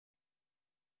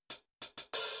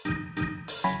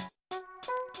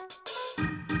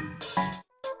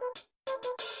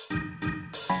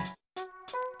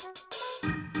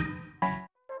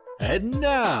And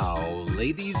now,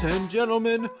 ladies and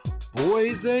gentlemen,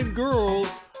 boys and girls,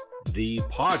 the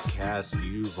podcast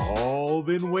you've all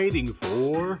been waiting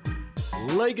for,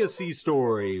 Legacy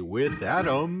Story with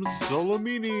Adam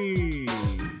Solomini.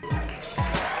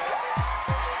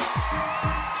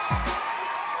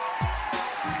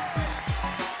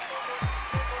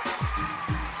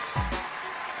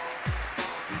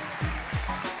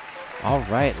 All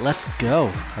right, let's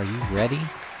go. Are you ready?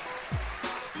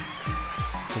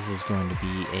 This is going to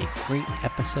be a great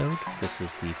episode. This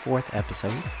is the 4th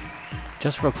episode.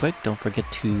 Just real quick, don't forget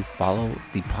to follow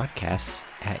the podcast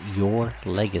at Your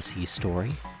Legacy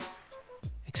Story,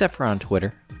 except for on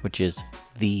Twitter, which is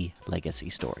The Legacy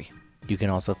Story. You can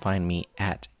also find me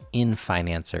at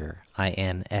Infinancer,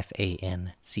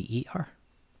 INFANCER.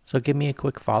 So give me a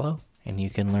quick follow, and you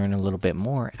can learn a little bit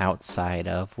more outside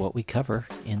of what we cover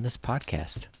in this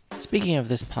podcast. Speaking of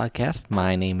this podcast,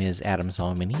 my name is Adam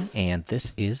Solomini, and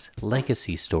this is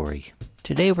Legacy Story.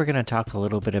 Today we're going to talk a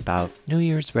little bit about New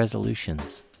Year's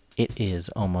resolutions. It is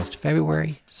almost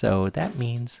February, so that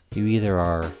means you either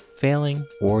are failing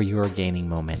or you're gaining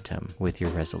momentum with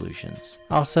your resolutions.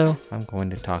 Also, I'm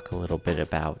going to talk a little bit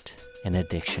about an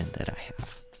addiction that I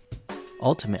have.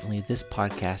 Ultimately, this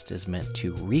podcast is meant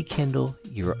to rekindle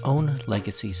your own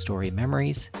legacy story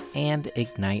memories and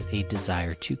ignite a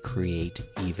desire to create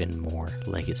even more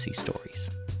legacy stories.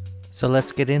 So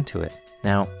let's get into it.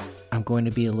 Now, I'm going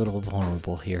to be a little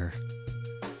vulnerable here,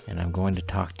 and I'm going to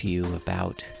talk to you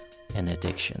about an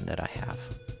addiction that I have.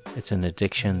 It's an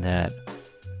addiction that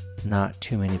not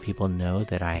too many people know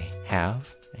that I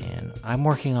have, and I'm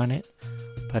working on it,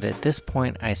 but at this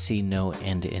point, I see no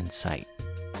end in sight.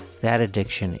 That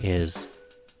addiction is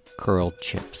curled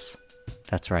chips.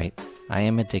 That's right, I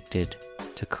am addicted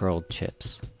to curled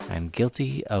chips. I'm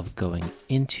guilty of going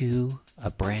into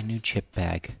a brand new chip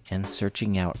bag and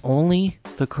searching out only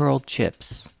the curled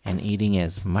chips and eating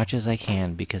as much as I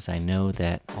can because I know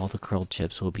that all the curled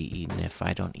chips will be eaten if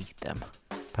I don't eat them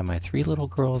by my 3 little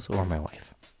girls or my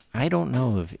wife. I don't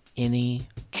know of any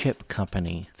chip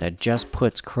company that just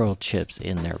puts curled chips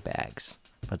in their bags.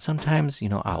 But sometimes,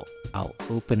 I'll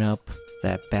open up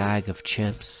that bag of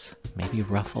chips, maybe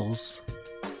Ruffles,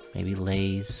 maybe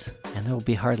Lay's, and there will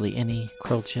be hardly any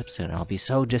curled chips in it. I'll be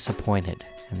so disappointed.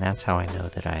 And that's how I know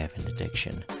that I have an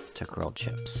addiction to curled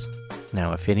chips.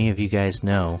 Now, if any of you guys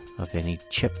know of any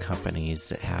chip companies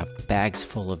that have bags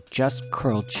full of just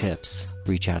curled chips,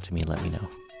 reach out to me, let me know.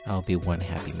 I'll be one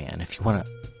happy man.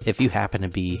 If you happen to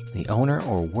be the owner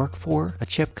or work for a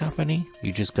chip company,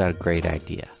 you just got a great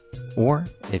idea. Or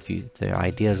if the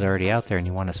idea is already out there and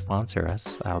you want to sponsor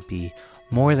us, I'll be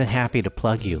more than happy to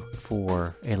plug you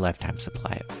for a lifetime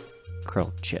supply of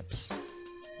curled chips.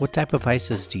 What type of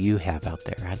vices do you have out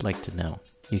there? I'd like to know.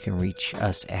 You can reach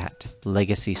us at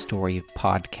Legacy Story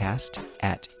Podcast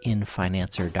at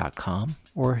Infinancer.com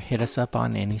or hit us up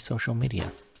on any social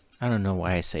media. I don't know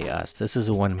why I say us. This is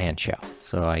a one-man show,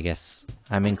 so I guess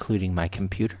I'm including my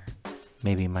computer,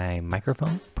 maybe my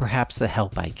microphone, perhaps the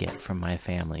help I get from my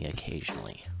family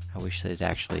occasionally. I wish they'd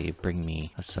actually bring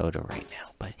me a soda right now,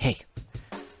 but hey,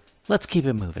 let's keep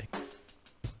it moving.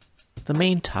 The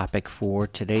main topic for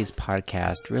today's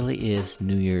podcast really is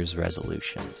New Year's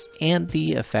resolutions and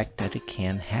the effect that it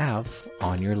can have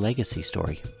on your legacy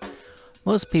story.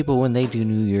 Most people, when they do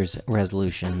New Year's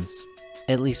resolutions,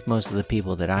 at least most of the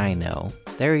people that I know,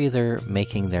 they're either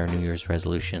making their New Year's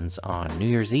resolutions on New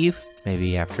Year's Eve,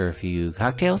 maybe after a few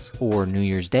cocktails, or New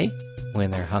Year's Day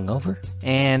when they're hungover,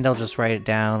 and they'll just write it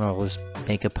down or just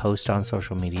make a post on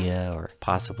social media or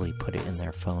possibly put it in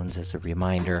their phones as a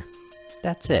reminder.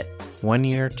 That's it. One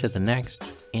year to the next,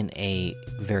 in a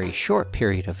very short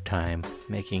period of time,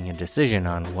 making a decision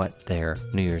on what their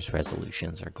New Year's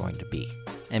resolutions are going to be.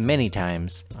 And many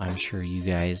times, I'm sure you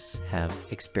guys have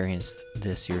experienced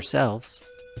this yourselves.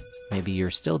 Maybe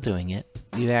you're still doing it.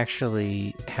 You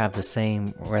actually have the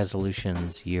same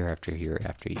resolutions year after year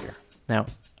after year. Now,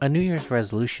 a New Year's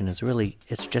resolution is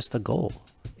it's just a goal.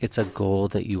 It's a goal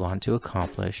that you want to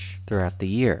accomplish throughout the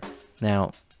year.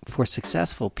 Now, for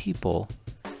successful people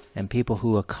and people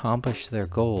who accomplish their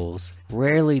goals,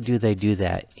 rarely do they do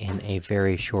that in a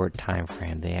very short time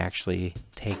frame. They actually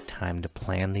take time to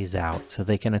plan these out so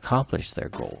they can accomplish their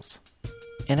goals.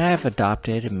 And I have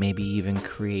adopted and maybe even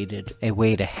created a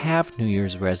way to have New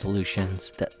Year's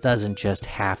resolutions that doesn't just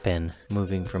happen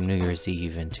moving from New Year's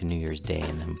Eve into New Year's Day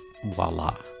and then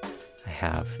voila, I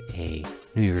have a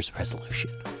New Year's resolution.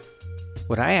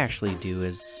 What I actually do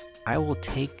is I will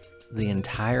take the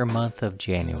entire month of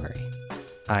January.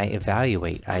 I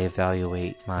evaluate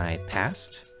my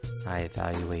past, I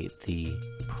evaluate the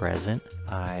present.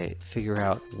 I figure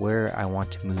out where I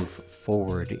want to move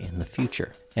forward in the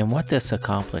future. And what this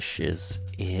accomplishes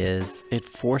is it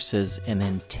forces an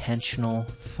intentional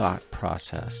thought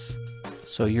process.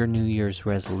 So your New Year's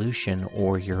resolution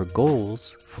or your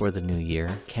goals for the new year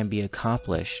can be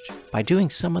accomplished by doing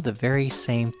some of the very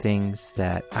same things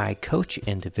that I coach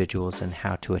individuals in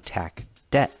how to attack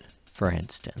debt, for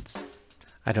instance.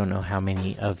 I don't know how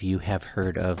many of you have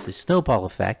heard of the snowball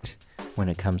effect when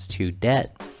it comes to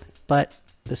debt, but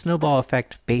the snowball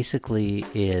effect basically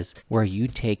is where you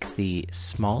take the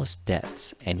smallest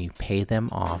debts and you pay them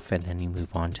off, and then you move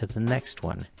on to the next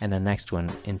one and the next one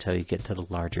until you get to the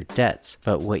larger debts.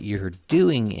 But what you're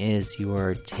doing is you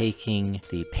are taking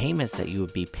the payments that you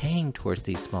would be paying towards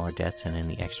these smaller debts and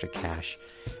any extra cash,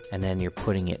 and then you're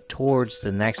putting it towards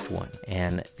the next one.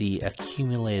 And the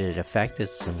accumulated effect is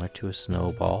similar to a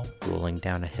snowball rolling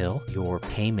down a hill. Your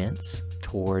payments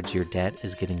towards your debt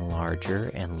is getting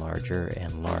larger and larger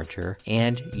and larger,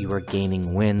 and you are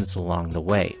gaining wins along the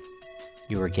way.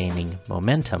 You are gaining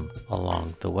momentum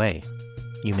along the way.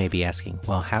 You may be asking,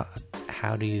 well,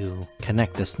 how do you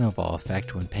connect the snowball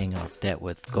effect when paying off debt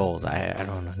with goals? I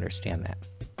don't understand that.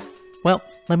 Well,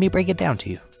 let me break it down to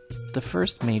you. The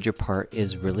first major part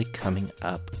is really coming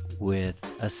up with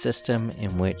a system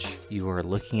in which you are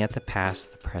looking at the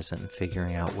past, the present, and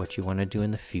figuring out what you want to do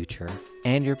in the future.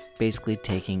 And you're basically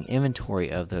taking inventory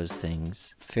of those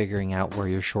things, figuring out where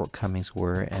your shortcomings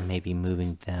were and maybe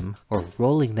moving them or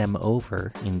rolling them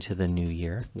over into the new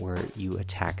year where you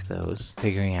attack those,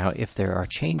 figuring out if there are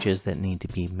changes that need to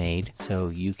be made so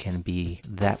you can be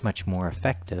that much more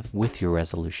effective with your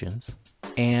resolutions.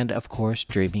 And of course,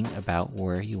 dreaming about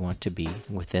where you want to be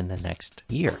within the next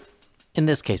year. In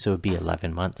this case, it would be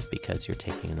 11 months because you're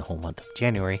taking the whole month of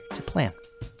January to plan.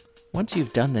 Once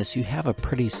you've done this, you have a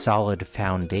pretty solid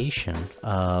foundation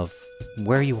of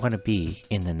where you want to be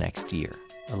in the next year.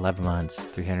 11 months,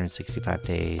 365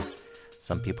 days.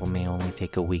 Some people may only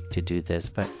take a week to do this,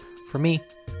 but for me,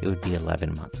 it would be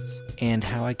 11 months. And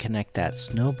how I connect that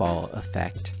snowball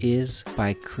effect is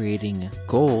by creating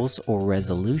goals or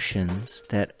resolutions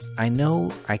that I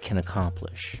know I can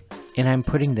accomplish. And I'm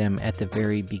putting them at the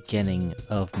very beginning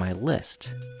of my list.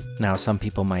 Now, some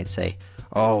people might say,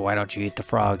 oh, why don't you eat the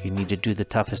frog? You need to do the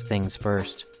toughest things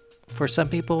first. For some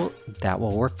people, that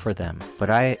will work for them. But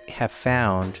I have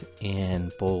found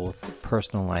in both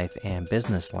personal life and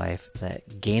business life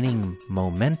that gaining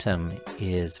momentum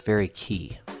is very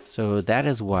key. So that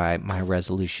is why my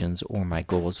resolutions or my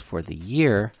goals for the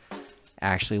year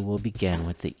actually will begin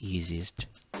with the easiest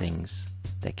things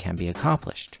that can be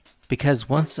accomplished. Because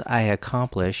once I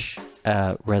accomplish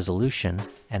a resolution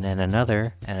and then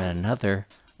another and another,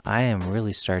 I am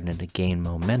really starting to gain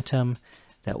momentum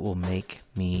that will make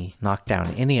me knock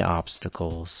down any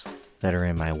obstacles that are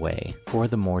in my way for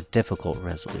the more difficult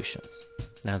resolutions.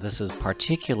 Now, this is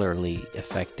particularly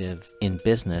effective in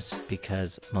business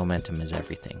because momentum is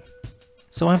everything.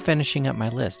 So I'm finishing up my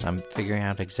list. I'm figuring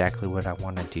out exactly what I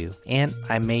want to do, and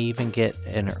I may even get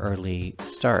an early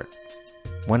start.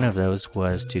 One of those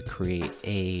was to create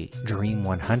a Dream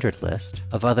 100 list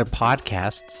of other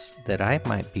podcasts that I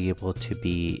might be able to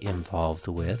be involved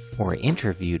with or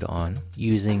interviewed on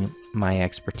using my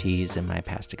expertise and my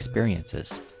past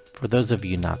experiences. For those of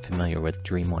you not familiar with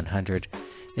Dream 100,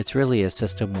 it's really a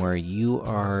system where you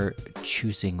are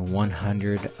choosing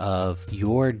 100 of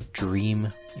your dream,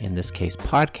 in this case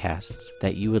podcasts,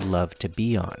 that you would love to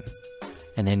be on.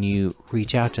 And then you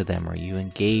reach out to them or you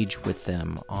engage with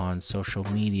them on social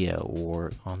media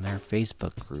or on their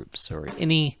Facebook groups or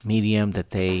any medium that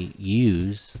they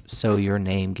use so your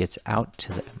name gets out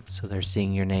to them. So they're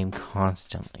seeing your name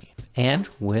constantly. And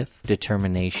with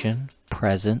determination,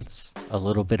 presence, a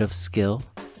little bit of skill,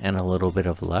 and a little bit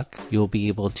of luck, you'll be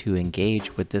able to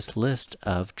engage with this list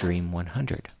of Dream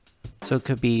 100. So it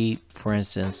could be, for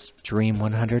instance, Dream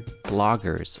 100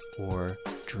 bloggers or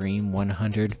Dream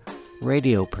 100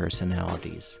 radio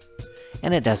personalities.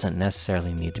 And it doesn't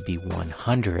necessarily need to be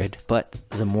 100, but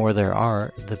the more there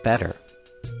are, the better.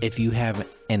 If you have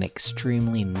an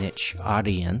extremely niche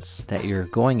audience that you're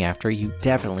going after, you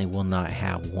definitely will not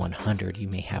have 100. You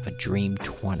may have a Dream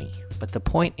 20. But the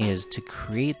point is to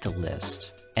create the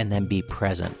list and then be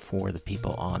present for the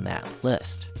people on that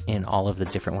list in all of the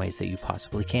different ways that you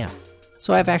possibly can.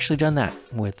 So I've actually done that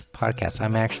with podcasts.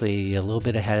 I'm actually a little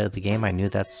bit ahead of the game. I knew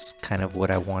that's kind of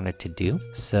what I wanted to do.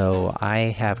 So I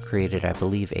have created, I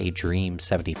believe, a Dream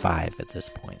 75 at this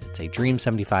point. It's a Dream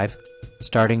 75.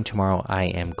 Starting tomorrow, I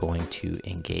am going to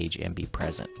engage and be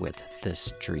present with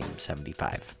this Dream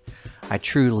 75. I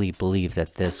truly believe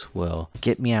that this will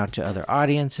get me out to other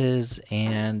audiences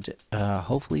and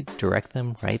hopefully direct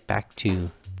them right back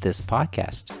to this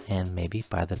podcast. And maybe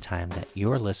by the time that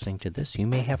you're listening to this, you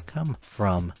may have come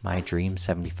from my Dream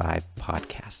 75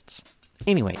 podcasts.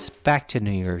 Anyways, back to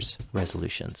New Year's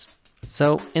resolutions.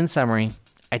 So in summary,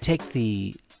 I take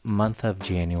the month of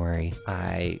January,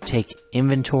 I take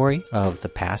inventory of the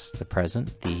past, the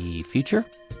present, the future.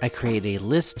 I create a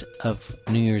list of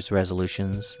New Year's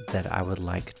resolutions that I would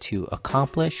like to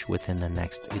accomplish within the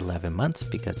next 11 months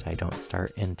because I don't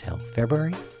start until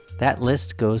February. That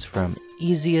list goes from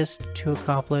easiest to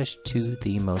accomplish to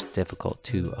the most difficult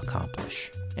to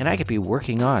accomplish. And I could be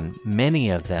working on many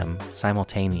of them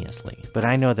simultaneously, but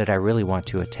I know that I really want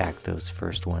to attack those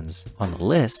first ones on the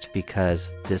list because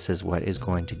this is what is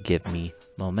going to give me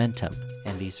momentum.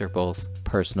 And these are both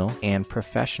personal and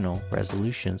professional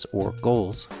resolutions or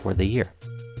goals for the year.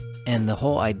 And the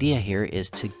whole idea here is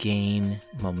to gain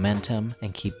momentum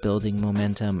and keep building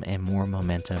momentum and more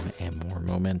momentum and more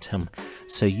momentum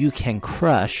so you can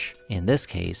crush, in this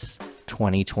case,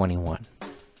 2021.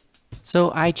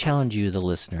 So I challenge you, the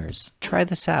listeners, try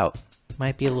this out.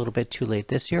 Might be a little bit too late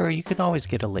this year, or you can always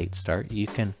get a late start. You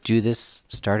can do this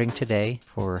starting today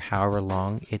for however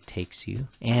long it takes you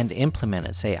and implement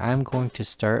it. Say, I'm going to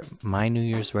start my New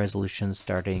Year's resolution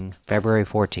starting February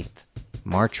 14th,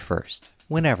 March 1st.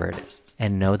 Whenever it is,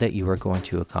 and know that you are going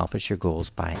to accomplish your goals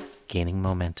by gaining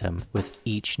momentum with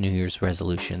each New Year's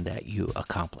resolution that you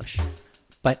accomplish.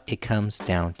 But it comes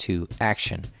down to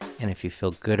action, and if you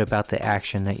feel good about the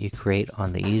action that you create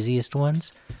on the easiest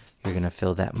ones, you're going to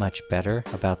feel that much better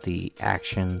about the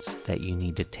actions that you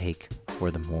need to take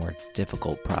for the more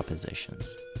difficult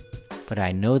propositions. But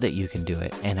I know that you can do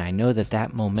it, and I know that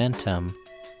that momentum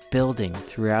building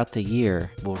throughout the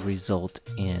year will result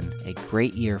in a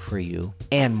great year for you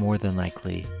and more than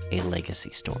likely a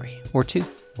legacy story or 2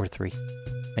 or 3.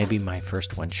 Maybe my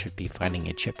first one should be finding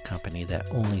a chip company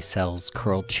that only sells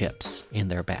curled chips in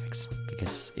their bags.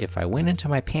 Because if I went into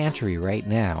my pantry right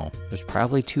now, there's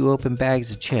probably 2 open bags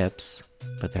of chips,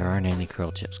 but there aren't any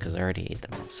curled chips because I already ate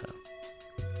them also.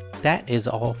 That is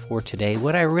all for today.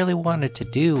 What I really wanted to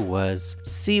do was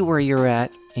see where you're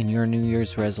at in your New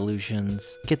Year's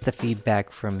resolutions, get the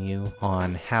feedback from you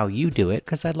on how you do it,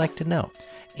 because I'd like to know,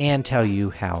 and tell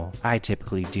you how I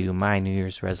typically do my New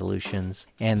Year's resolutions,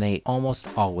 and they almost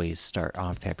always start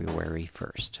on February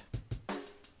 1st.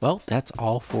 Well, that's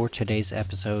all for today's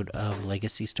episode of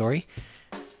Legacy Story.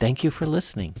 Thank you for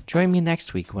listening. Join me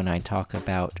next week when I talk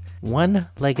about one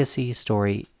legacy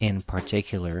story in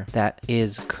particular that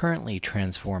is currently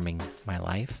transforming my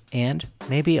life, and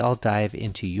maybe I'll dive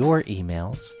into your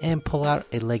emails and pull out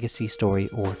a legacy story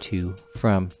or 2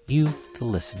 from you, the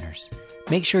listeners.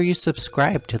 Make sure you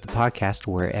subscribe to the podcast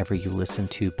wherever you listen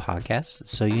to podcasts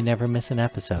so you never miss an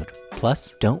episode.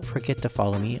 Plus, don't forget to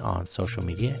follow me on social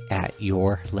media at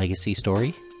Your Legacy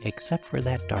Story, except for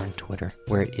that darn Twitter,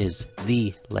 where it is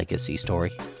The Legacy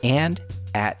Story, and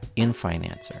at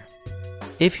InFinancer.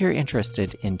 If you're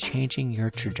interested in changing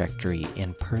your trajectory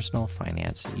in personal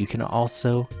finance, you can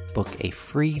also book a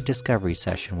free discovery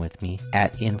session with me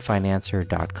at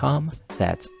InFinancer.com.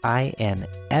 That's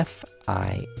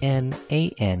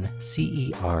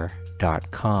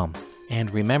InFinancer.com.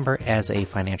 And remember, as a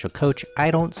financial coach,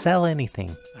 I don't sell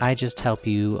anything. I just help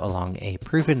you along a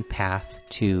proven path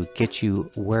to get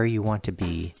you where you want to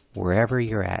be, wherever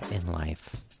you're at in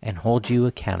life, and hold you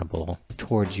accountable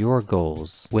towards your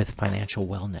goals with financial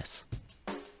wellness.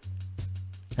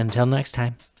 Until next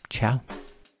time, ciao.